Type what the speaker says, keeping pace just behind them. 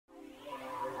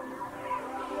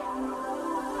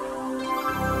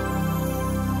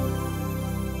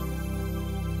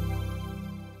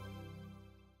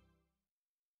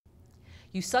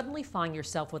You suddenly find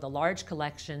yourself with a large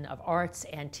collection of arts,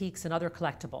 antiques, and other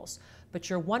collectibles, but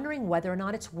you're wondering whether or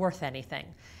not it's worth anything.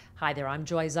 Hi there, I'm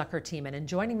Joy Zucker-Tiemann, and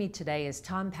joining me today is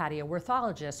Tom Patty, a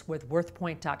Worthologist with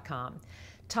WorthPoint.com.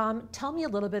 Tom, tell me a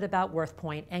little bit about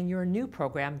WorthPoint and your new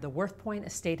program, the WorthPoint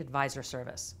Estate Advisor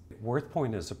Service.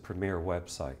 WorthPoint is a premier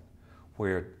website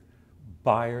where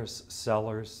buyers,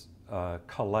 sellers,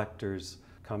 collectors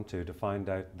come to find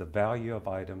out the value of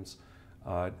items,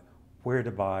 where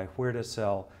to buy, where to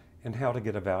sell, and how to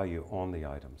get a value on the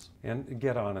items, and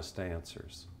get honest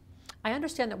answers. I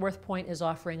understand that WorthPoint is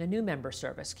offering a new member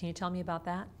service. Can you tell me about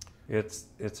that?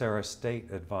 It's our estate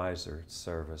advisor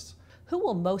service. Who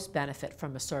will most benefit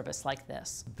from a service like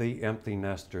this? The empty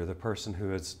nester, the person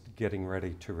who is getting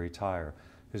ready to retire,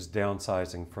 who's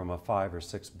downsizing from a 5 or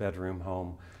 6 bedroom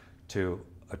home to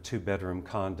a 2-bedroom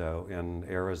condo in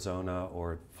Arizona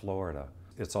or Florida.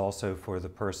 It's also for the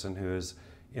person who has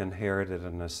inherited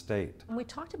an estate. And we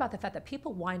talked about the fact that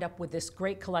people wind up with this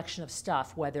great collection of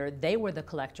stuff, whether they were the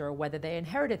collector or whether they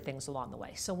inherited things along the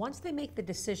way. So once they make the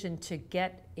decision to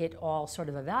get it all sort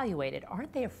of evaluated,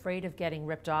 aren't they afraid of getting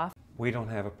ripped off? We don't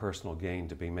have a personal gain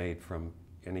to be made from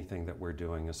anything that we're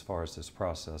doing as far as this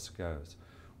process goes.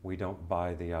 We don't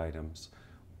buy the items.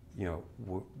 You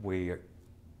know, we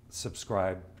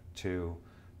subscribe to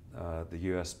the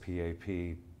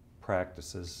USPAP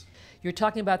practices. You're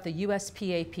talking about the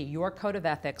USPAP, your code of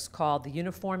ethics called the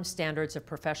Uniform Standards of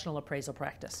Professional Appraisal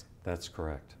Practice. That's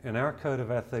correct. And our code of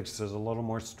ethics is a little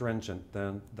more stringent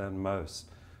than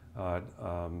most.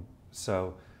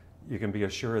 So you can be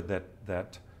assured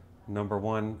that number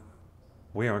one,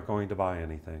 we aren't going to buy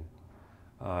anything.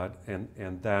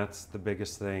 And that's the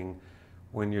biggest thing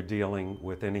when you're dealing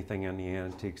with anything in the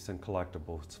antiques and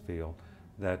collectibles field,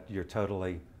 that you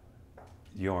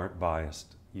aren't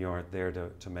biased. You aren't there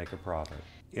to make a profit.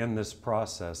 In this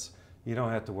process, you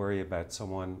don't have to worry about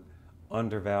someone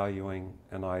undervaluing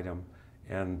an item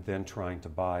and then trying to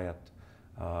buy it,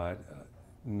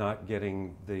 not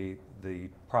getting the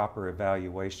proper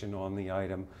evaluation on the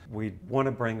item. We want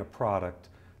to bring a product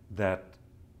that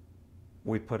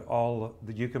you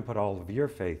can put all of your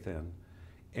faith in,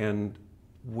 and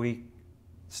we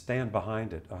stand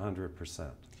behind it 100%.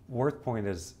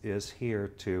 WorthPoint is here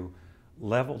to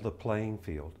level the playing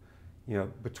field, you know,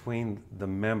 between the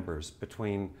members,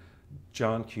 between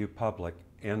John Q. Public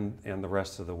and the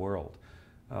rest of the world.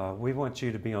 We want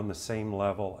you to be on the same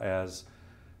level as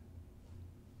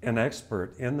an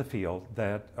expert in the field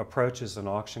that approaches an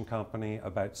auction company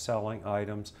about selling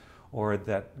items, or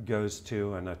that goes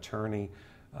to an attorney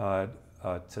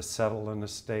to settle an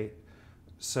estate,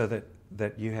 so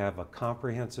that you have a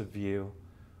comprehensive view.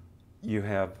 You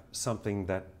have something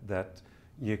that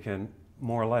you can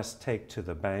more or less take to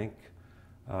the bank,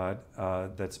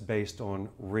 that's based on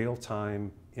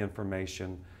real-time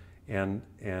information and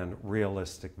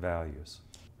realistic values.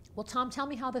 Well, Tom, tell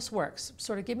me how this works.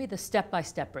 Sort of give me the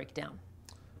step-by-step breakdown.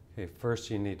 Okay, first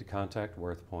you need to contact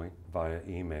WorthPoint via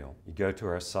email. You go to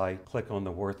our site, click on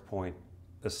the WorthPoint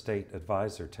Estate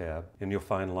Advisor tab, and you'll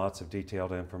find lots of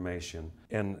detailed information,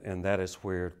 and that is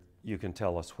where you can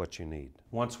tell us what you need.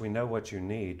 Once we know what you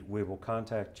need, we will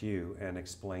contact you and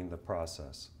explain the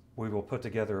process. We will put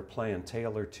together a plan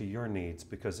tailored to your needs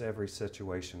because every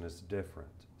situation is different.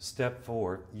 Step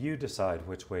 4, you decide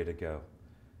which way to go,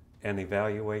 an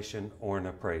evaluation or an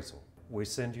appraisal. We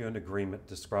send you an agreement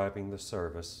describing the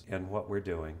service and what we're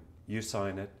doing. You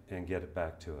sign it and get it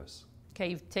back to us. Okay,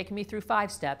 you've taken me through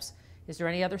 5 steps. Is there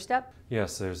any other step?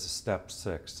 Yes, there's a step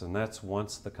 6, and that's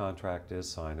once the contract is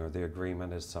signed or the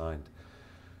agreement is signed,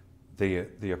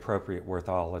 the appropriate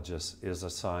worthologist is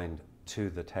assigned to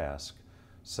the task.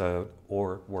 So,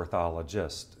 or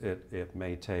worthologist, it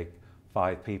may take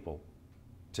 5 people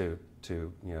to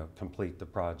complete the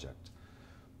project.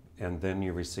 And then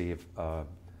you receive a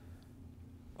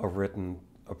written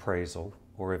appraisal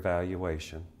or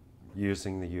evaluation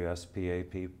using the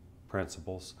USPAP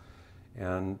principles,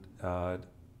 and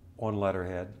on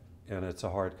letterhead, and it's a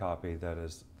hard copy that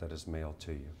is mailed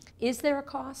to you. Is there a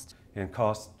cost? And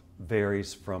cost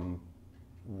varies from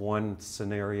one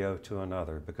scenario to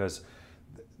another because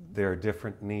there are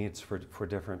different needs for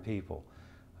different people.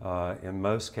 In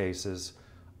most cases,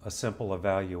 a simple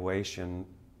evaluation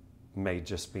may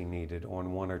just be needed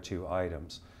on 1 or 2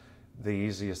 items. The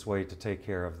easiest way to take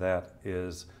care of that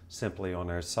is simply on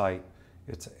our site.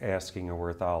 It's asking a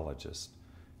worthologist.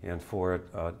 And for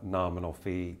a nominal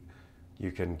fee,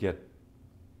 you can get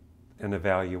an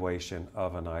evaluation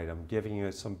of an item, giving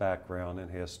you some background and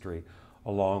history,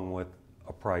 along with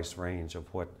a price range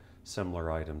of what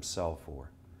similar items sell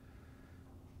for.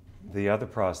 The other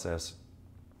process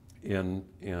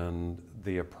in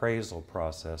the appraisal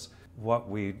process. What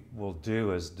we will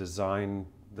do is design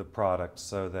the product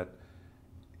so that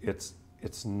it's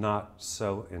not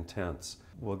so intense.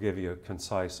 We'll give you a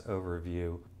concise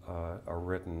overview, a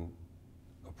written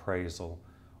appraisal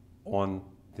on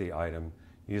the item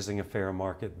using a fair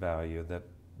market value that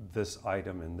this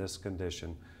item in this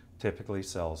condition typically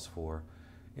sells for,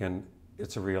 and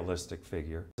it's a realistic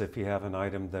figure. If you have an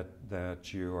item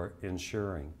that you are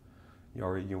insuring,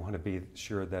 or you want to be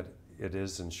sure that it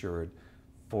is insured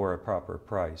for a proper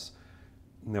price,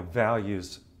 the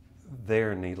values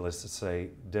there, needless to say,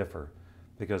 differ,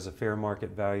 because the fair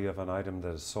market value of an item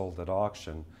that is sold at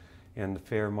auction and the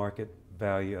fair market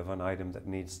value of an item that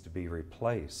needs to be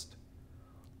replaced,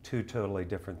 two totally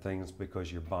different things,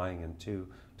 because you're buying in two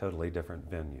totally different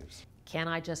venues. Can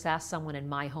I just ask someone in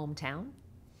my hometown?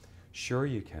 Sure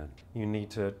you can. You need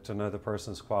to know the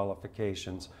person's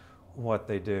qualifications, what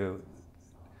they do.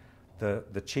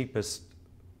 The cheapest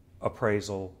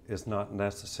appraisal is not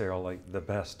necessarily the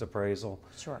best appraisal.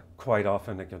 Sure. Quite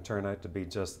often it can turn out to be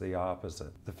just the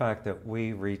opposite. The fact that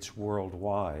we reach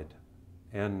worldwide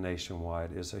and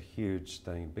nationwide is a huge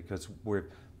thing, because we're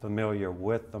familiar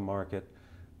with the market,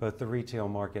 both the retail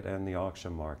market and the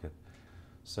auction market.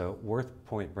 So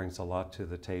WorthPoint brings a lot to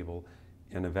the table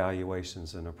in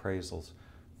evaluations and appraisals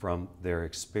from their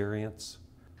experience.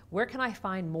 Where can I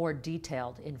find more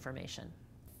detailed information?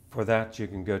 For that, you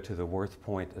can go to the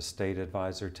WorthPoint Estate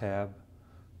Advisor tab,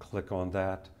 click on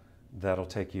that. That'll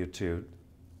take you to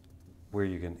where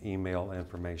you can email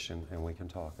information and we can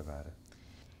talk about it.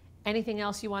 Anything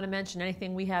else you want to mention?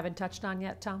 Anything we haven't touched on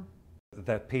yet, Tom?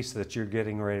 That piece that you're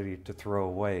getting ready to throw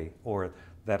away, or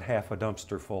that half a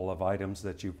dumpster full of items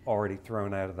that you've already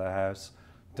thrown out of the house,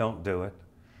 don't do it.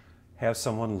 Have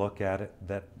someone look at it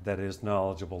that is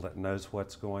knowledgeable, that knows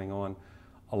what's going on.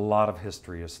 A lot of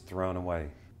history is thrown away.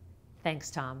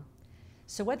 Thanks, Tom.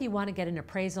 So whether you want to get an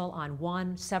appraisal on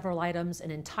one, several items,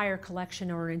 an entire collection,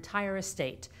 or an entire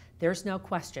estate, there's no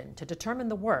question. To determine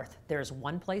the worth, there's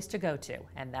one place to go to,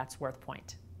 and that's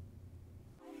WorthPoint.